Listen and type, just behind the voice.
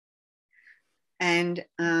And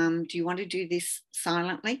do you want to do this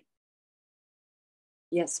silently?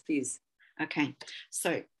 Yes, please. Okay,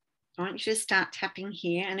 so I want you to start tapping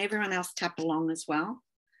here, and everyone else tap along as well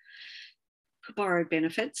for borrowed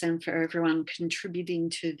benefits and for everyone contributing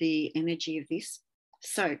to the energy of this.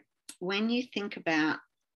 So when you think about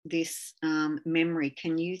this memory,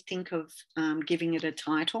 can you think of giving it a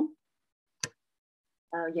title?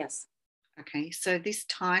 Yes. Okay, so this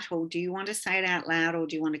title, do you want to say it out loud or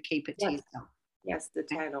do you want to keep it to yourself? Yes, the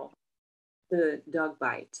title, The Dog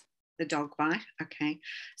Bite. The dog bite, okay.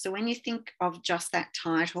 So when you think of just that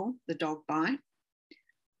title, the dog bite,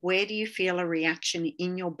 where do you feel a reaction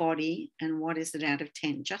in your body and what is it out of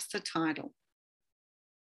 10? Just the title.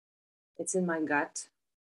 It's in my gut,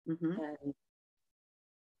 Mm-hmm. and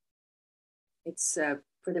it's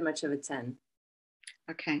pretty much of a 10.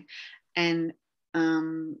 Okay, and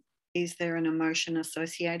is there an emotion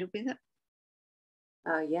associated with it?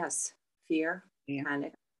 Yes, fear, Yeah.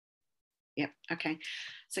 panic. Yep, okay.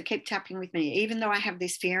 So keep tapping with me. Even though I have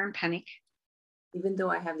this fear and panic Even though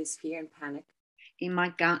I have this fear and panic in my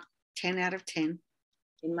gut, 10 out of 10.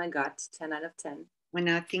 in my gut, 10 out of 10. When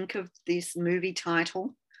I think of this movie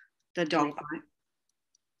title, The Dog Bite,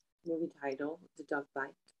 Movie title, The Dog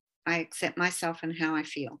Bite, I accept myself and how I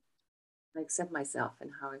feel. I accept myself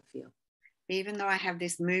and how I feel. Even though I have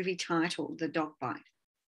this movie title, The Dog Bite,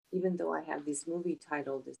 Even though I have this movie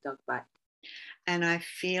titled This Dog Bite, and I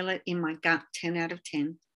feel it in my gut, 10 out of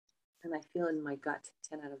 10. and I feel in my gut,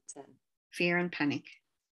 10 out of 10. Fear and panic.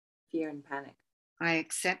 Fear and panic. I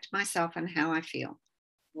accept myself and how I feel.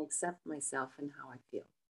 I accept myself and how I feel.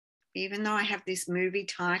 Even though I have this movie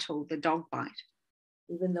title, The Dog Bite,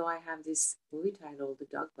 Even though I have this movie titled The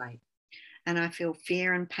Dog Bite, and I feel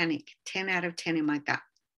fear and panic, 10 out of 10 in my gut.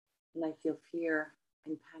 and I feel fear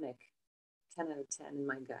and panic, 10 out of 10 in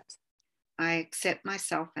my gut. I accept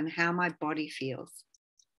myself and how my body feels.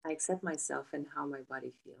 I accept myself and how my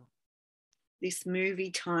body feels. This movie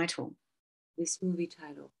title, This movie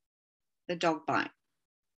title, The Dog Bite.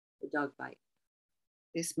 The Dog Bite.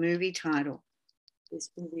 This movie title, This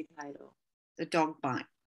movie title, The Dog Bite.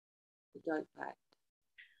 The Dog Bite.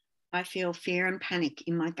 I feel fear and panic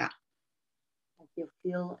in my gut. I feel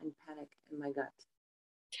fear and panic in my gut.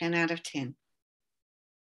 10 out of 10.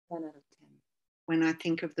 10 out of 10. When I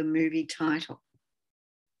think of the movie title,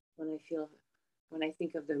 When I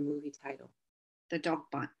think of the movie title, The Dog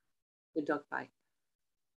Bite. The Dog Bite.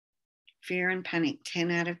 Fear and panic,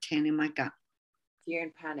 10 out of 10 in my gut. Fear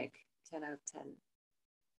and panic, 10 out of 10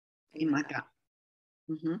 In my gut.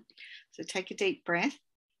 Mm-hmm. So take a deep breath.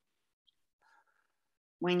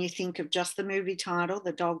 When you think of just the movie title,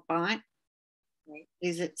 The Dog Bite, right.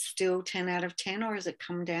 Is it still 10 out of 10 or has it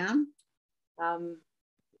come down?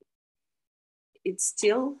 It's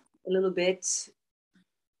still a little bit,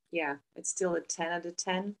 yeah, it's still a 10 out of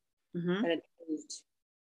 10. Mm-hmm. And it moved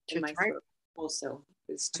in my throat also.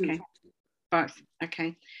 It's two. Okay. Both.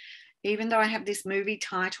 Okay. Even though I have this movie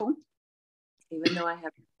title, Even though I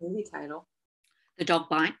have a movie title, The Dog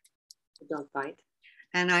Bite, The Dog Bite,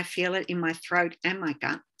 and I feel it in my throat and my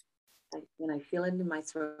gut, and I feel it in my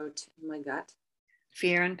throat, in my gut,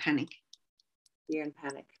 fear and panic, fear and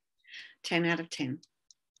panic, 10 out of 10.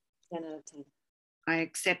 10 out of 10. I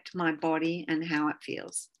accept my body and how it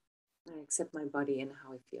feels. I accept my body and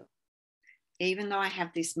how I feel. Even though I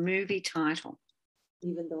have this movie title,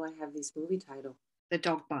 Even though I have this movie title, The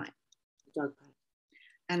Dog Bite, The Dog Bite,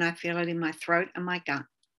 and I feel it in my throat and my gut,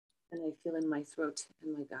 and I feel in my throat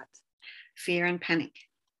and my gut, fear and panic.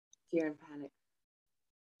 fear and panic.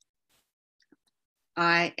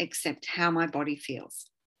 I accept how my body feels.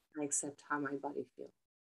 I accept how my body feels.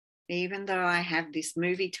 Even though I have this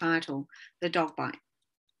movie title, The Dog Bite,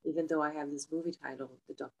 Even though I have this movie title,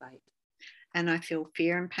 The Dog Bite, and I feel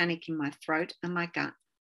fear and panic in my throat and my gut,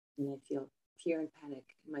 and I feel fear and panic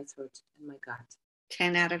in my throat and my gut,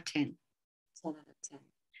 10 out of 10. 10 out of 10.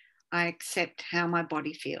 I accept how my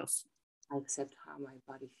body feels. I accept how my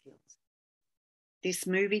body feels. This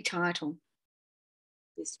movie title,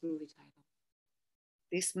 This movie title,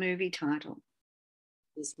 this movie title,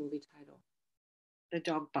 this movie title, The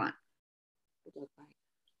Dog Bite, The Dog Bite,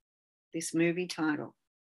 this movie title,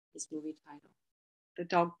 this movie title, The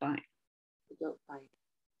Dog Bite, The Dog Bite,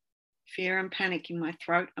 fear and panic in my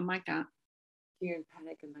throat and my gut, fear and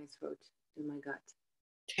panic in my throat and my gut,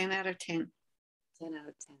 10 out of 10. 10 out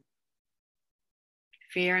of 10.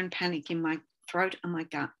 Fear and panic in my throat and my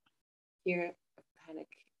gut, Fear, panic,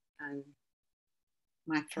 and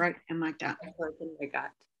my throat and my gut. throat and my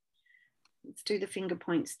gut. Let's do the finger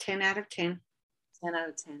points. 10 out of 10. 10 out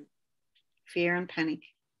of 10. Fear and panic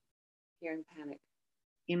Fear and panic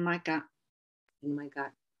in my gut, in my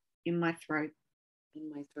gut, in my throat, in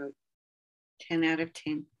my throat. 10 out of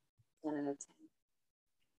 10. 10 out of 10.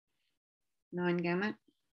 9 gamut.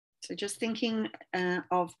 So just thinking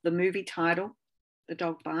of the movie title, The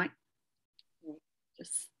Dog Bite. Right.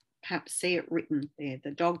 Just perhaps see it written there,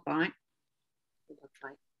 The Dog Bite. The dog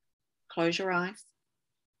bite. Close your eyes.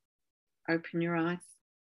 Open your eyes.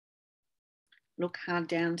 Look hard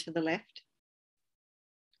down to the left.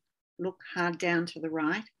 Look hard down to the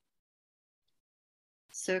right.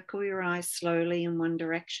 Circle your eyes slowly in one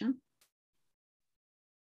direction.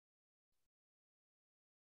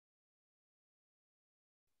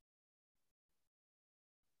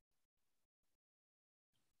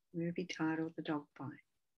 Movie title, The Dog Bite.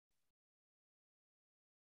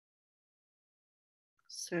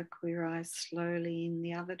 Circle your eyes slowly in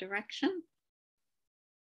the other direction.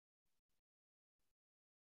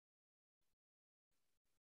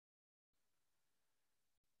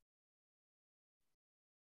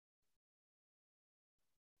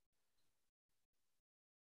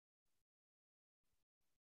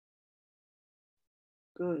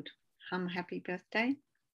 Good. Hum happy birthday.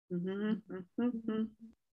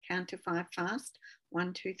 Count to 5 fast.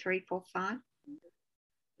 1, 2, 3, 4, 5.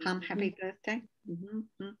 Hum happy birthday.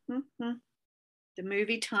 The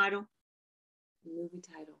movie title. The movie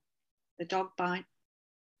title. The Dog Bite.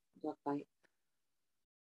 Dog bite.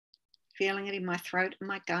 Feeling it in my throat and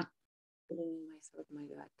my gut. Feeling in my throat and my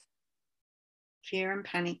gut. Fear and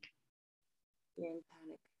panic. Fear and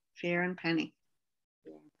panic. Fear and panic.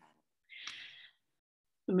 Fear and panic.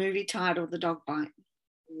 The movie title, The Dog Bite.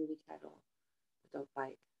 The movie title. The dog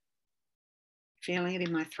bite. Feeling it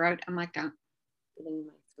in my throat and my gut. Feeling in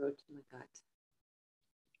my throat and my gut.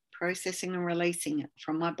 Processing and releasing it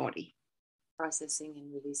from my body. Processing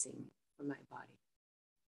and releasing from my body.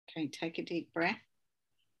 Okay, take a deep breath.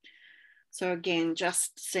 So again,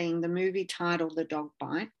 just seeing the movie title, The Dog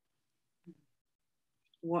Bite.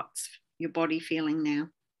 What's your body feeling now?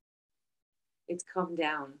 It's come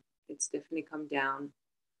down. It's definitely come down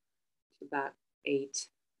to about 8.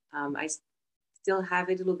 I still have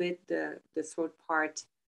it a little bit. The throat part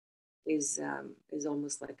is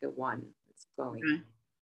almost like a 1. It's going. Okay.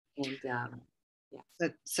 And yeah.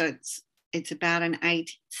 So it's about an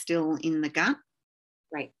 8 still in the gut.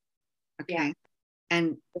 Right. Okay. Yeah.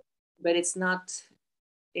 And but it's not.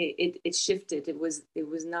 It shifted. It was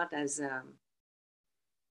not as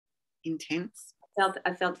intense.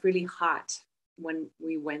 I felt really hot when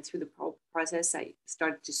we went through the process. I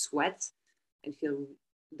started to sweat and feel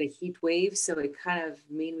the heat wave, so it kind of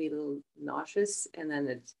made me a little nauseous, and then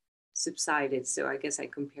it subsided. So I guess I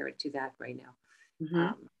compare it to that right now.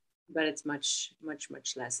 But it's much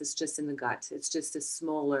less. It's just in the gut. It's just a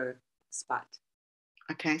smaller spot.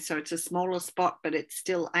 Okay, so it's a smaller spot, but it's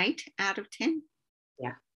still 8 out of 10?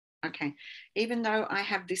 Yeah. Okay. Even though I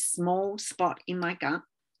have this small spot in my gut.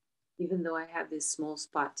 Even though I have this small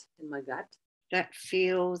spot in my gut. That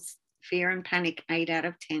feels fear and panic 8 out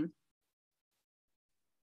of 10.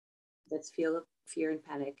 Let's feel fear and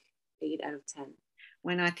panic 8 out of 10.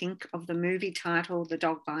 When I think of the movie title, The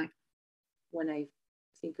Dog Bite. When I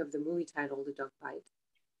think of the movie title, The Dog Bite.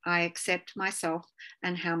 I accept myself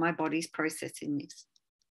and how my body's processing this.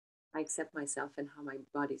 I accept myself and how my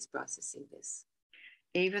body's processing this.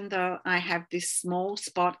 Even though I have this small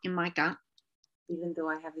spot in my gut. Even though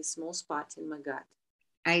I have this small spot in my gut.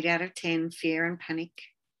 8 out of 10, fear and panic.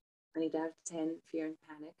 8 out of 10, fear and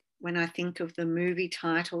panic. When I think of the movie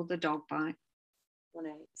title, The Dog Bite. When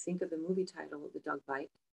I think of the movie title, The Dog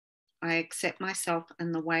Bite. I accept myself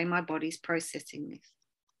and the way my body's processing this.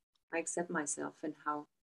 I accept myself and how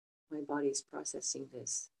my body's processing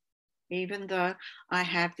this. Even though I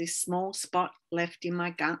have this small spot left in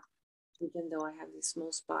my gut. Even though I have this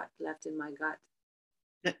small spot left in my gut.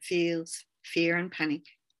 That feels fear and panic.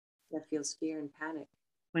 That feels fear and panic.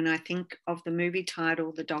 When I think of the movie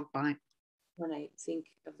title, The Dog Bite. When I think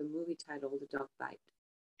of the movie title, The Dog Bite.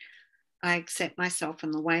 I accept myself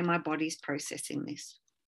and the way my body's processing this.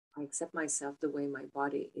 I accept myself the way my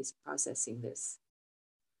body is processing this.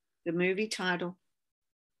 The movie title.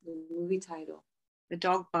 The movie title. The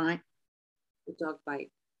Dog Bite. The Dog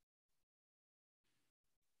Bite.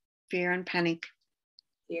 Fear and panic.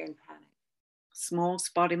 Fear and panic. Small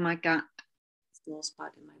spot in my gut. Small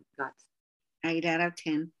spot in my gut. 8 out of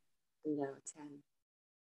 10. 8 out of 10.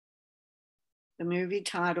 The movie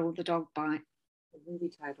title, The Dog Bite. The movie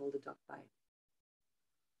title, The Dog Bite.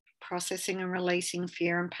 Processing and releasing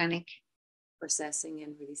fear and panic. Processing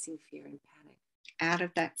and releasing fear and panic. Out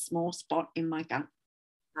of that small spot in my gut.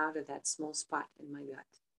 Out of that small spot in my gut.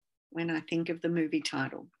 When I think of the movie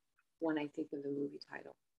title. When I think of the movie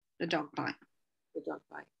title. The Dog Bite. The Dog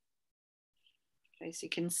Bite. Okay, so you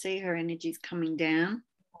can see her energy's coming down.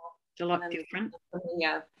 It's a lot different.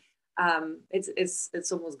 Yeah.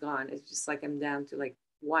 It's almost gone. It's just like I'm down to like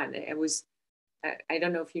one. I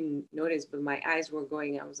don't know if you noticed, but my eyes were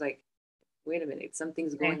going. I was like, wait a minute,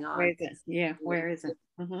 something's going on. Where is it? Yeah, where is it?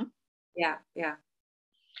 Mm-hmm. Yeah, yeah.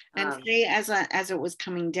 And see, as it was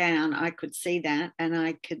coming down, I could see that, and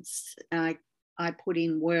I put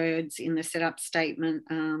in words in the setup statement,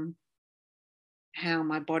 how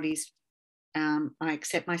my body's, I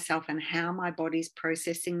accept myself and how my body's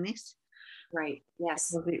processing this. Right.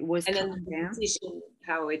 Yes. It was and coming then down.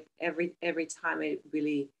 how it every time it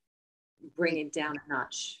really bring it down a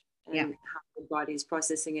notch, and how the body is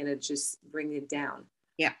processing it, it just bring it down.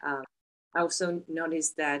 Yeah. I also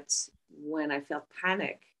noticed that when I felt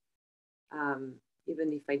panic,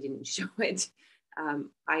 even if I didn't show it,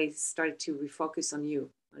 I started to refocus on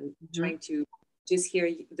you and trying to just hear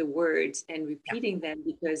the words and repeating them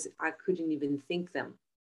because I couldn't even think them.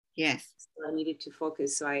 Yes. So I needed to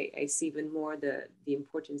focus. So I see even more the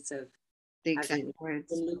importance of the exact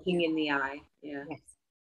words. Looking in the eye. Yeah. Yes.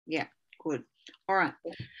 Yeah. Good. All right.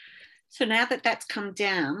 So now that that's come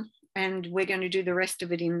down, and we're going to do the rest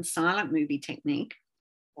of it in silent movie technique,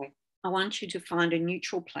 okay. I want you to find a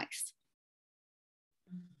neutral place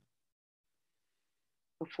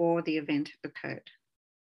before the event occurred.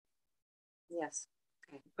 Yes.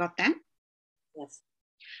 Okay. Got that? Yes.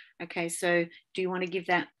 Okay, so do you want to give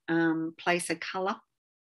that place a color?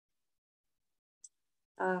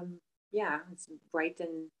 Yeah, it's bright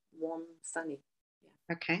and warm, sunny.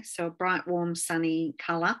 Yeah. Okay, so a bright, warm, sunny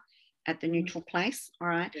color at the neutral place. All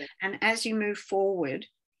right. Yeah. And as you move forward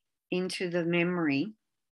into the memory,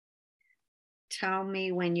 tell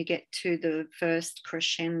me when you get to the first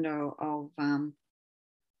crescendo of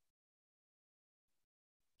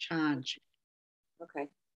charge. Okay.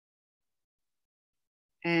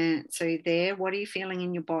 And so there, what are you feeling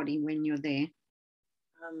in your body when you're there?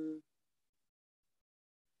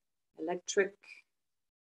 Electric.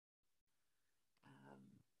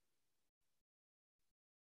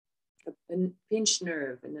 A pinch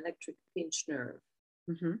nerve, an electric pinch nerve.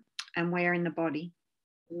 Mm-hmm. And where in the body?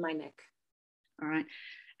 In my neck. All right.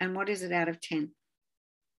 And what is it out of 10?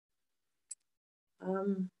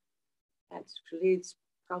 Actually, it's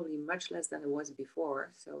probably much less than it was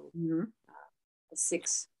before. So a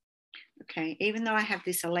 6. Okay. Even though I have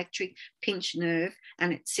this electric pinch nerve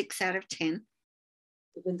and it's 6 out of 10.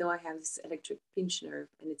 Even though I have this electric pinch nerve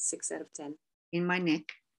and it's 6 out of 10. In my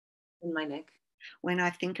neck. In my neck. When I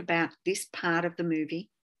think about this part of the movie.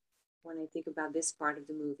 When I think about this part of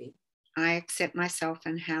the movie. I accept myself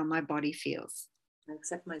and how my body feels. I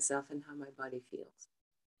accept myself and how my body feels.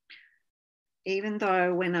 Even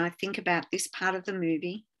though when I think about this part of the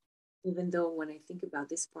movie. Even though when I think about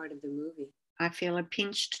this part of the movie. I feel a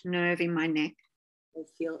pinched nerve in my neck. I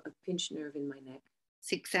feel a pinched nerve in my neck.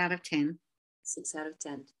 6 out of 10. 6 out of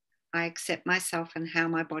 10. I accept myself and how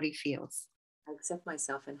my body feels. I accept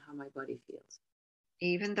myself and how my body feels.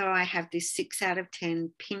 Even though I have this 6 out of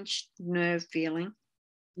 10 pinched nerve feeling.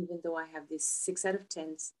 Even though I have this 6 out of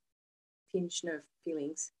 10 pinched nerve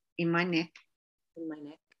feelings. In my neck. In my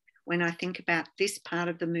neck. When I think about this part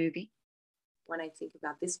of the movie. When I think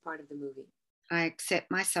about this part of the movie. I accept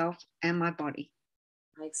myself and my body.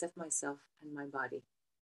 I accept myself and my body.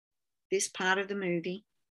 This part of the movie.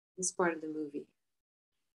 This part of the movie.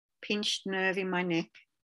 Pinched nerve in my neck.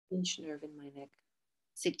 Pinched nerve in my neck.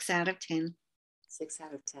 6 out of 10. 6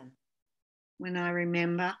 out of 10. When I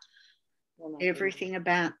remember everything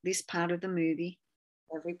about this part of the movie.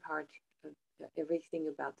 Everything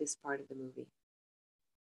about this part of the movie.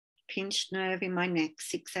 Pinched nerve in my neck,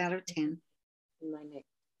 6 out of 10. In my neck,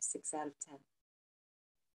 6 out of 10.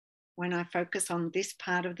 When I focus on this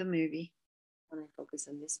part of the movie. When I focus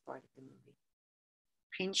on this part of the movie.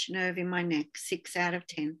 Pinched nerve in my neck, 6 out of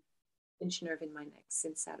 10. Pinched nerve in my neck,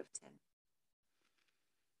 6 out of 10.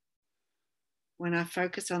 When I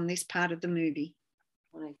focus on this part of the movie.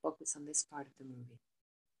 When I focus on this part of the movie.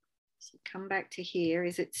 So come back to here.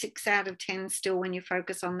 Is it 6 out of 10 still when you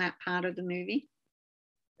focus on that part of the movie?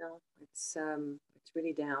 No, it's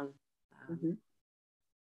really down.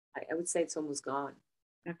 I would say it's almost gone.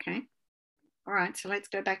 Okay. All right. So let's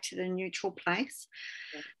go back to the neutral place,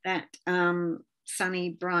 that sunny,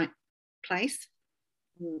 bright place,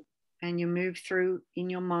 and you move through in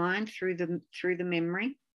your mind through the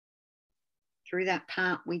memory, through that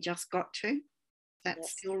part we just got to.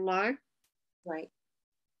 That's still low. Right.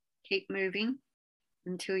 Keep moving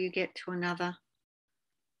until you get to another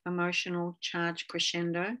emotional charge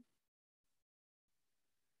crescendo.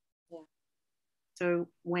 Yeah. So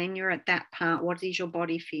when you're at that part, what is your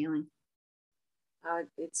body feeling?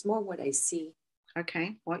 It's more what I see.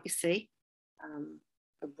 Okay, what you see?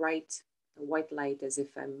 A white light as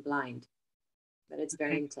if I'm blind, but it's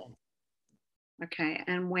very Okay. intense. Okay,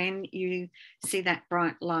 and when you see that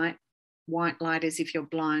bright light, white light as if you're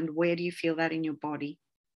blind, where do you feel that in your body?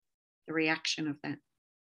 The reaction of that?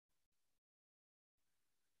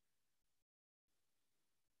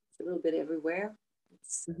 It's a little bit everywhere.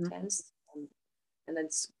 It's Mm-hmm. intense, and then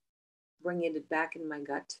bringing it back in my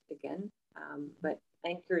gut again, but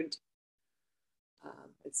anchored.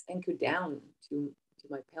 It's anchored down to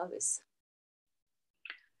my pelvis.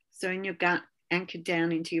 So in your gut, anchored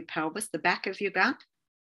down into your pelvis, the back of your gut,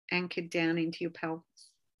 anchored down into your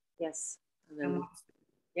pelvis. Yes, and And then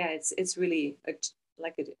yeah, it's really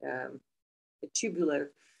like a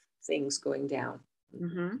tubular things going down.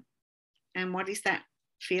 mm-hmm. And what is that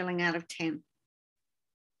feeling out of 10?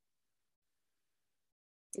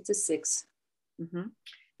 It's a 6. Mm-hmm.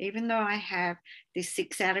 Even though I have this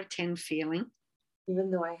 6 out of 10 feeling,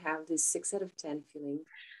 Even though I have this 6 out of 10 feeling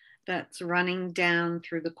that's running down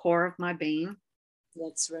through the core of my being,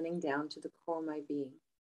 that's running down to the core of my being,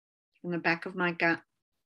 from the back of my gut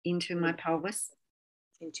into my pelvis,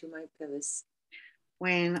 into my pelvis.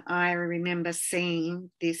 when I remember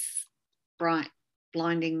seeing this bright,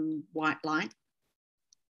 blinding white light,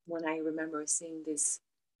 When I remember seeing this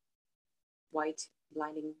white,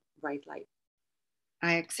 blinding bright light,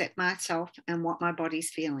 I accept myself and what my body's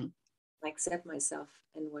feeling. I accept myself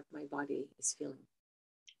and what my body is feeling.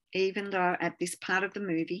 Even though at this part of the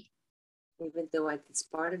movie, Even though at this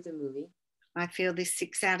part of the movie, I feel this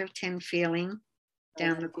 6 out of 10 feeling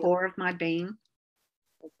down the core of my being,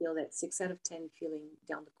 I feel that 6 out of 10 feeling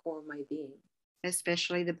down the core of my being,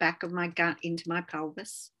 especially the back of my gut into my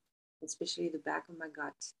pelvis. especially the back of my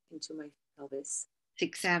gut into my pelvis.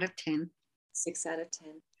 6 out of 10. 6 out of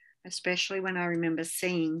 10. Especially when I remember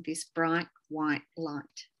seeing this bright white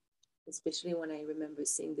light. Especially when I remember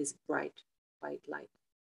seeing this bright white light.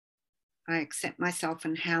 I accept myself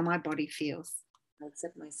and how my body feels. I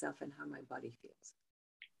accept myself and how my body feels.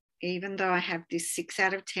 Even though I have this 6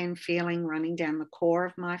 out of 10 feeling running down the core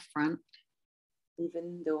of my front.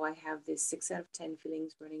 Even though I have this 6 out of 10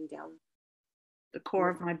 feelings running down the core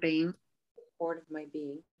of my being. The core of my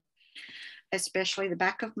being. Especially the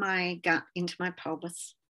back of my gut into my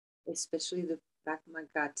pelvis. Especially the back of my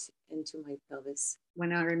gut into my pelvis.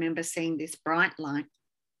 When I remember seeing this bright light.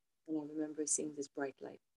 When I remember seeing this bright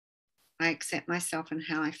light. I accept myself and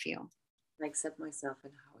how I feel. I accept myself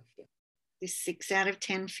and how I feel. This 6 out of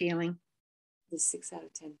 10 feeling. This 6 out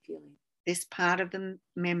of 10 feeling. This part of the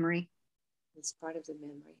memory. This part of the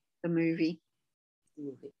memory. The movie. The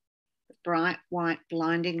movie. The bright, white,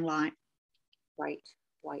 blinding light. Bright,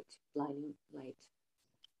 white, blinding light.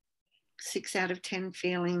 6 out of 10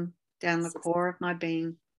 feeling down the core of my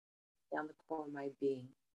being. Down the core of my being.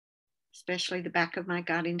 Especially the back of my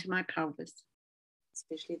gut into my pelvis.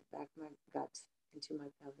 Especially the back of my gut into my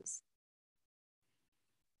pelvis.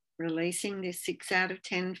 Releasing this 6 out of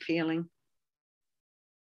 10 feeling.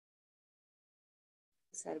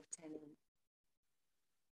 6 out of 10.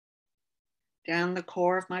 Down the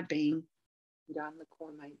core of my being. Down the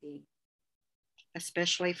core of my being.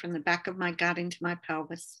 Especially from the back of my gut into my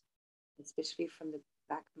pelvis. Especially from the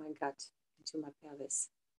back of my gut into my pelvis.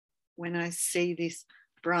 When I see this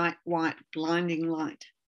bright, white, blinding light.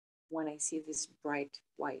 When I see this bright,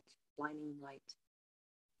 white, blinding light.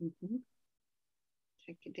 Mm-hmm.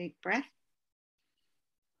 Take a deep breath.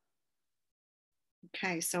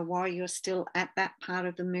 Okay, so while you're still at that part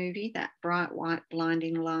of the movie, that bright, white,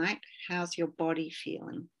 blinding light, how's your body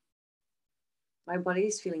feeling? My body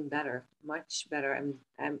is feeling better, much better.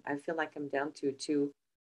 I feel like I'm down to 2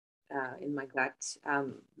 in my gut.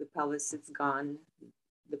 The pelvis is gone.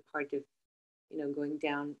 The part of, going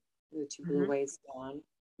down in the tubular way is gone.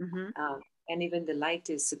 Mm-hmm. And even the light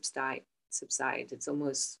is subside. It's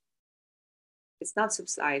not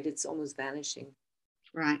subside, it's almost vanishing.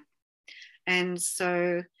 Right. And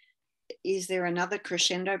so is there another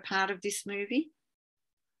crescendo part of this movie?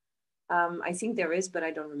 I think there is, but I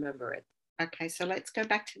don't remember it. Okay, so let's go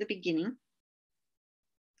back to the beginning,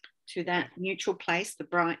 to that neutral place, the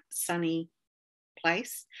bright, sunny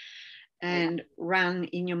place, and run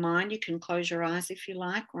in your mind. You can close your eyes if you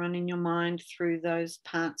like, run in your mind through those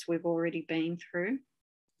parts we've already been through.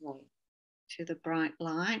 Right. To the bright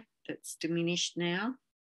light that's diminished now.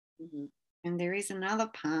 Mm-hmm. And there is another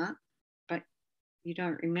part, but you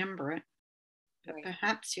don't remember it. But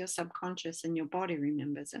perhaps your subconscious and your body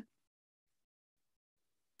remembers it.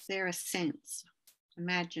 Is there a sense?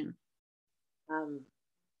 Imagine.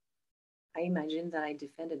 I imagine that I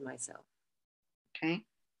defended myself. Okay.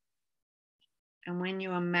 And when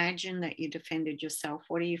you imagine that you defended yourself,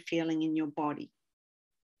 what are you feeling in your body?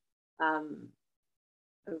 a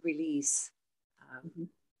release. Mm-hmm.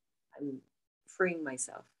 I'm freeing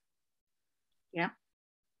myself. Yeah.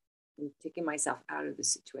 I'm taking myself out of the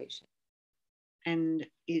situation. And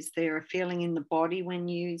is there a feeling in the body when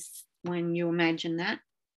you imagine that,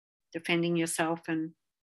 defending yourself? And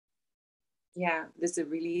Yeah, there's a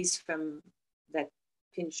release from that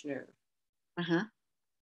pinch nerve. uh-huh.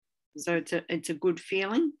 So it's a good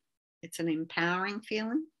feeling. It's an empowering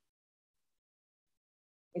feeling.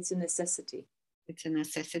 It's a necessity. It's a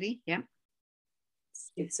necessity. Yeah.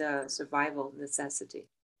 It's a survival necessity.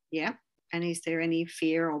 Yeah. And is there any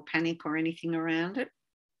fear or panic or anything around it?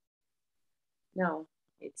 No,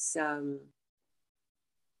 it's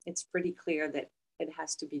pretty clear that it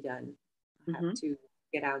has to be done. I have to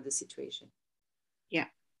get out of the situation. Yeah.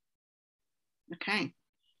 Okay.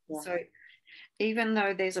 Yeah. So even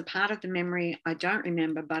though there's a part of the memory I don't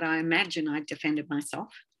remember, but I imagine I defended myself.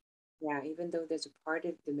 Yeah, even though there's a part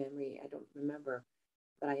of the memory I don't remember,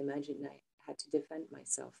 but I imagine I had to defend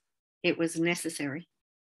myself. It was necessary.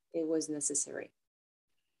 It was necessary.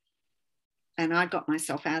 And I got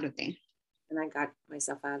myself out of there. And I got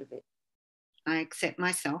myself out of it. I accept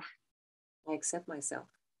myself. I accept myself.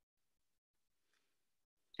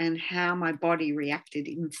 And how my body reacted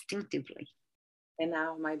instinctively. And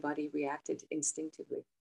now my body reacted instinctively.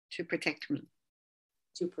 To protect me.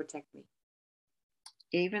 To protect me.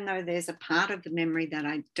 Even though there's a part of the memory that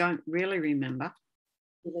I don't really remember.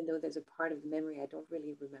 Even though there's a part of the memory I don't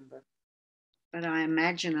really remember. But I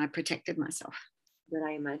imagine I protected myself. But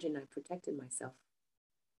I imagine I protected myself.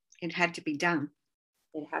 It had to be done.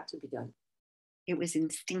 It had to be done. It was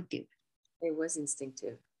instinctive. It was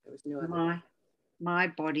instinctive. There was no other way. My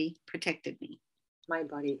body protected me. My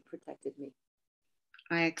body protected me.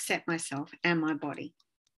 I accept myself and my body.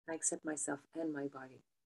 I accept myself and my body.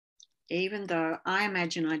 Even though I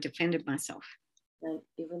imagine I defended myself. And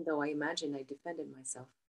even though I imagine I defended myself.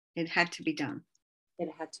 It had to be done. It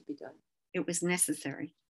had to be done. It was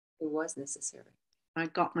necessary. It was necessary. I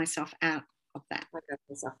got myself out of that. I got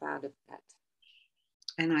myself out of that.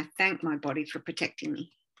 And I thank my body for protecting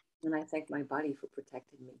me. And I thank my body for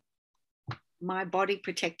protecting me. My body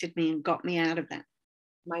protected me and got me out of that.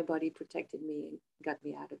 My body protected me and got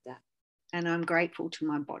me out of that. And I'm grateful to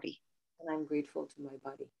my body. And I'm grateful to my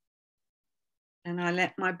body. And I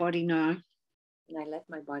let my body know. And I let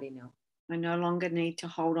my body know. I no longer need to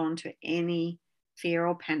hold on to any fear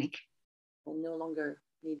or panic. I no longer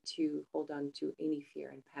need to hold on to any fear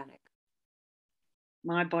and panic.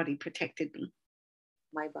 My body protected me.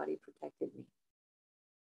 My body protected me.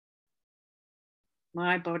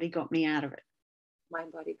 My body got me out of it. My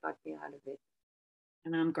body got me out of it.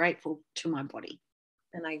 And I'm grateful to my body.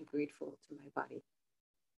 And I'm grateful to my body.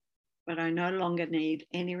 But I no longer need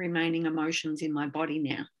any remaining emotions in my body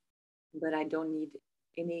now. But I don't need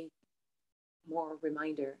any more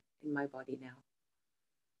reminder in my body now.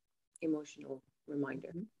 Emotional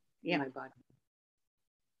reminder in my body.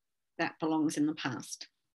 That belongs in the past.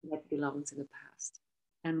 That belongs in the past.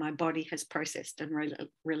 And my body has processed and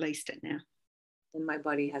released it now. And my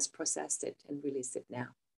body has processed it and released it now.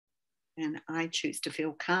 And I choose to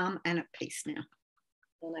feel calm and at peace now.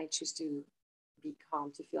 And I choose to be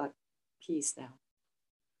calm, to feel at peace now.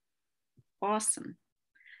 Awesome.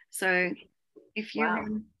 So if you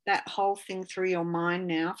run that whole thing through your mind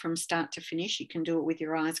now from start to finish, you can do it with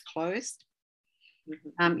your eyes closed.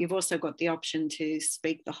 Mm-hmm. You've also got the option to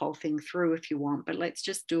speak the whole thing through if you want, but let's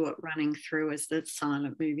just do it running through as the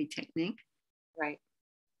silent movie technique. Right.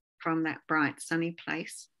 From that bright, sunny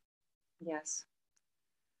place. Yes.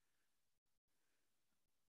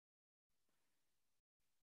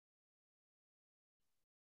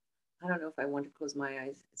 I don't know if I want to close my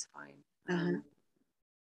eyes. It's fine.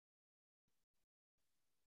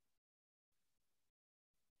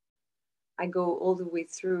 I go all the way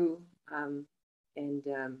through, and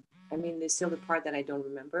I mean, there's still the part that I don't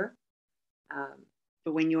remember.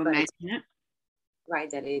 But when you imagine it, right?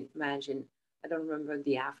 That I imagine. I don't remember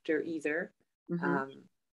the after either. Mm-hmm.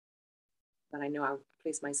 But I know I'll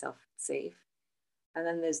place myself safe. And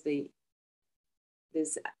then there's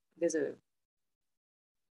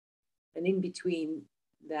an in between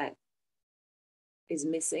that is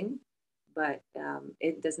missing, but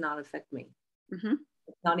it does not affect me. Mm-hmm.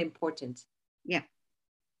 It's not important. Yeah.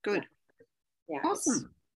 Good. Yeah.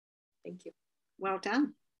 Awesome. Thank you. Well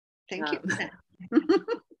done. Thank you.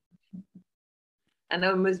 I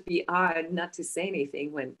know it must be odd not to say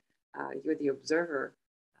anything when you're the observer.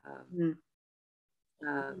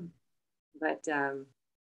 But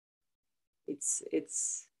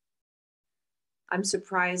it's. I'm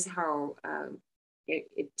surprised how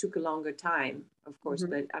it took a longer time, of course,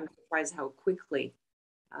 but I'm surprised how quickly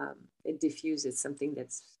it diffuses something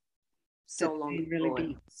that's so long really ago big.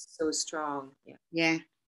 and so strong. Yeah. Yeah.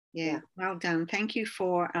 Yeah. Well done. Thank you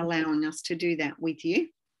for allowing us to do that with you.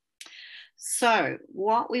 So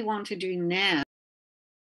what we want to do now